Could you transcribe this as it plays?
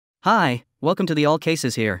Hi, welcome to the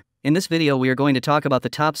AllCasesHere. In this video we are going to talk about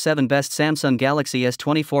the top 7 best Samsung Galaxy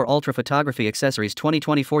S24 Ultra photography accessories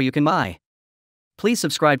 2024 you can buy. Please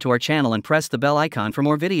subscribe to our channel and press the bell icon for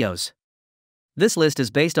more videos. This list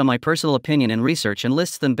is based on my personal opinion and research and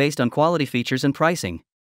lists them based on quality, features and pricing.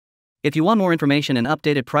 If you want more information and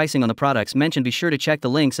updated pricing on the products mentioned, be sure to check the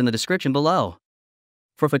links in the description below.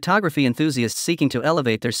 For photography enthusiasts seeking to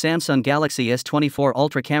elevate their Samsung Galaxy S24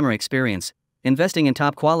 Ultra camera experience, investing in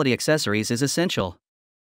top-quality accessories is essential.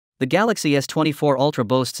 The Galaxy S24 Ultra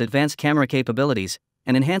boasts advanced camera capabilities,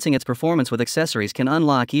 and enhancing its performance with accessories can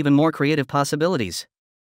unlock even more creative possibilities.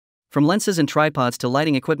 From lenses and tripods to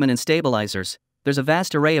lighting equipment and stabilizers, there's a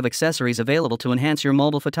vast array of accessories available to enhance your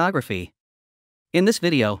mobile photography. In this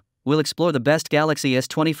video, we'll explore the best Galaxy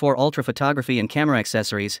S24 Ultra photography and camera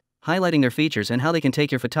accessories, highlighting their features and how they can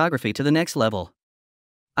take your photography to the next level.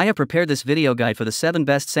 I have prepared this video guide for the 7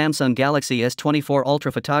 best Samsung Galaxy S24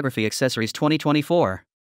 Ultra photography accessories 2024.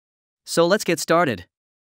 So let's get started.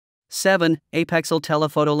 7. Apexel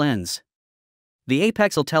Telephoto Lens. The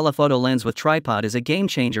Apexel Telephoto Lens with tripod is a game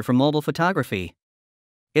changer for mobile photography.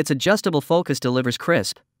 Its adjustable focus delivers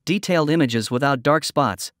crisp, detailed images without dark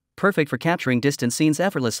spots, perfect for capturing distant scenes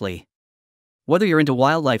effortlessly. Whether you're into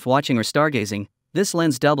wildlife watching or stargazing, this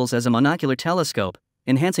lens doubles as a monocular telescope,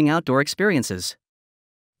 enhancing outdoor experiences.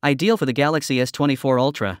 Ideal for the Galaxy S24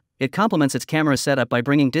 Ultra, it complements its camera setup by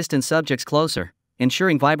bringing distant subjects closer,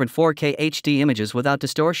 ensuring vibrant 4K HD images without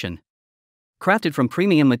distortion. Crafted from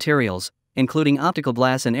premium materials, including optical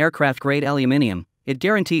glass and aircraft-grade aluminium, it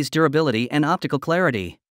guarantees durability and optical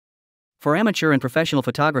clarity. For amateur and professional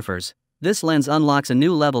photographers, this lens unlocks a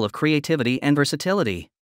new level of creativity and versatility.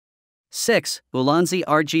 6. Ulanzi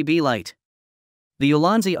RGB Light. The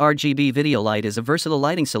Ulanzi RGB Video Light is a versatile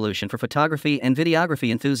lighting solution for photography and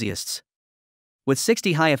videography enthusiasts. With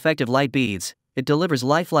 60 high-effective light beads, it delivers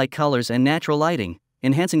lifelike colors and natural lighting,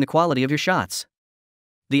 enhancing the quality of your shots.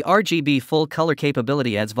 The RGB full-color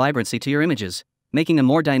capability adds vibrancy to your images, making them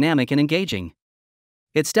more dynamic and engaging.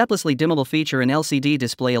 Its steplessly dimmable feature and LCD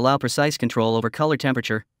display allow precise control over color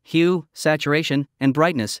temperature, hue, saturation, and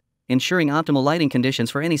brightness, ensuring optimal lighting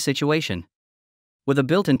conditions for any situation. With a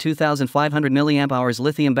built-in 2,500 mAh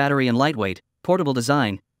lithium battery and lightweight, portable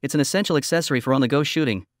design, it's an essential accessory for on-the-go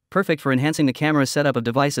shooting, perfect for enhancing the camera setup of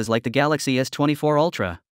devices like the Galaxy S24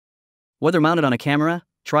 Ultra. Whether mounted on a camera,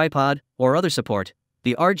 tripod, or other support,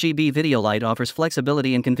 the RGB Video Light offers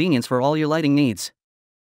flexibility and convenience for all your lighting needs.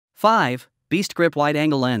 5. Beast Grip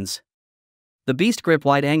Wide-Angle Lens. The Beast Grip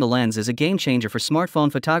Wide-Angle Lens is a game-changer for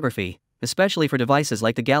smartphone photography, especially for devices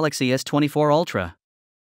like the Galaxy S24 Ultra.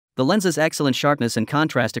 The lens's excellent sharpness and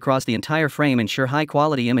contrast across the entire frame ensure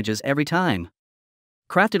high-quality images every time.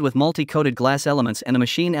 Crafted with multi-coated glass elements and a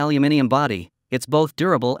machined aluminium body, it's both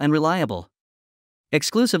durable and reliable.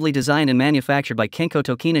 Exclusively designed and manufactured by Kinko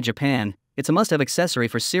Tokina Japan, it's a must-have accessory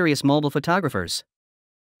for serious mobile photographers.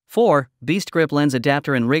 4. Beast Grip Lens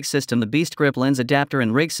Adapter and Rig System. The Beast Grip Lens Adapter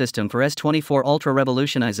and Rig System for S24 Ultra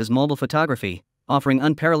revolutionizes mobile photography, offering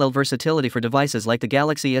unparalleled versatility for devices like the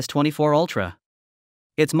Galaxy S24 Ultra.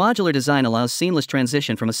 Its modular design allows seamless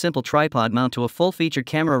transition from a simple tripod mount to a full-featured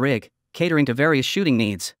camera rig, catering to various shooting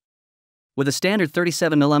needs. With a standard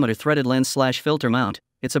 37mm threaded lens/filter mount,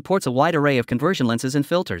 it supports a wide array of conversion lenses and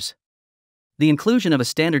filters. The inclusion of a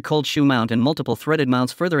standard cold shoe mount and multiple threaded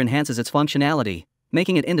mounts further enhances its functionality,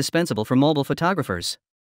 making it indispensable for mobile photographers.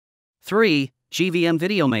 3. GVM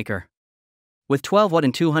Video Maker. With 12W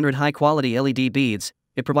and 200 high-quality LED beads,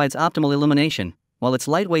 it provides optimal illumination, while its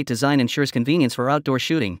lightweight design ensures convenience for outdoor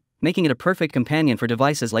shooting, making it a perfect companion for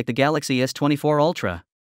devices like the Galaxy S24 Ultra.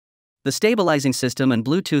 The stabilizing system and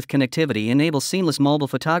Bluetooth connectivity enable seamless mobile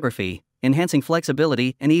photography, enhancing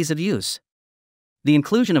flexibility and ease of use. The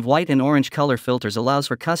inclusion of white and orange color filters allows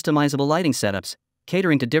for customizable lighting setups,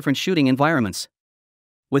 catering to different shooting environments.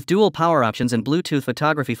 With dual power options and Bluetooth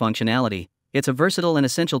photography functionality, it's a versatile and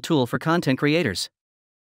essential tool for content creators.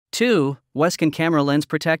 2. Westcon Camera Lens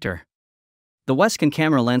Protector. The Westcon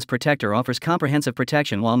Camera Lens Protector offers comprehensive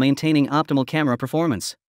protection while maintaining optimal camera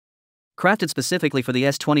performance. Crafted specifically for the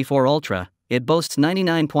S24 Ultra, it boasts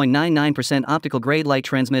 99.99% optical-grade light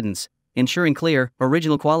transmittance, ensuring clear,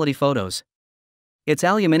 original-quality photos. Its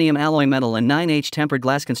aluminium alloy metal and 9H tempered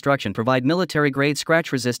glass construction provide military-grade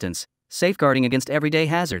scratch resistance, safeguarding against everyday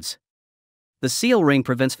hazards. The seal ring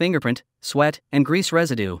prevents fingerprint, sweat, and grease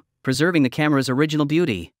residue, preserving the camera's original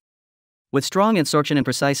beauty. With strong absorption and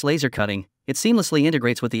precise laser cutting, it seamlessly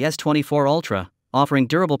integrates with the S24 Ultra, offering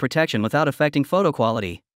durable protection without affecting photo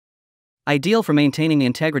quality. Ideal for maintaining the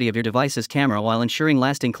integrity of your device's camera while ensuring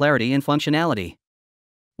lasting clarity and functionality.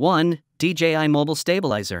 1. DJI Mobile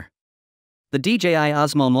Stabilizer. The DJI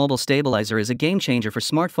Osmo Mobile Stabilizer is a game-changer for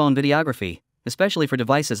smartphone videography, especially for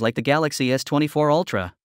devices like the Galaxy S24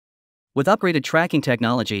 Ultra. With upgraded tracking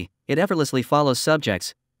technology, it effortlessly follows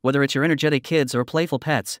subjects, whether it's your energetic kids or playful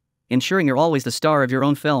pets, ensuring you're always the star of your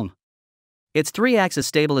own film. Its 3-axis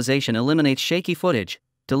stabilization eliminates shaky footage,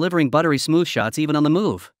 delivering buttery smooth shots even on the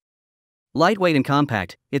move. Lightweight and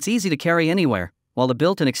compact, it's easy to carry anywhere, while the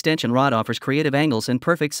built-in extension rod offers creative angles and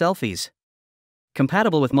perfect selfies.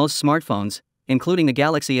 Compatible with most smartphones, including the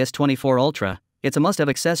Galaxy S24 Ultra, it's a must-have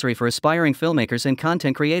accessory for aspiring filmmakers and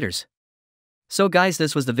content creators. So guys,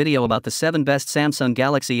 this was the video about the 7 best Samsung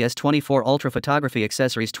Galaxy S24 Ultra photography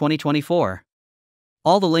accessories 2024.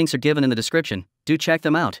 All the links are given in the description, do check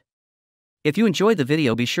them out. If you enjoyed the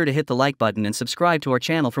video, be sure to hit the like button and subscribe to our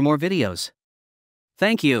channel for more videos.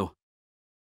 Thank you.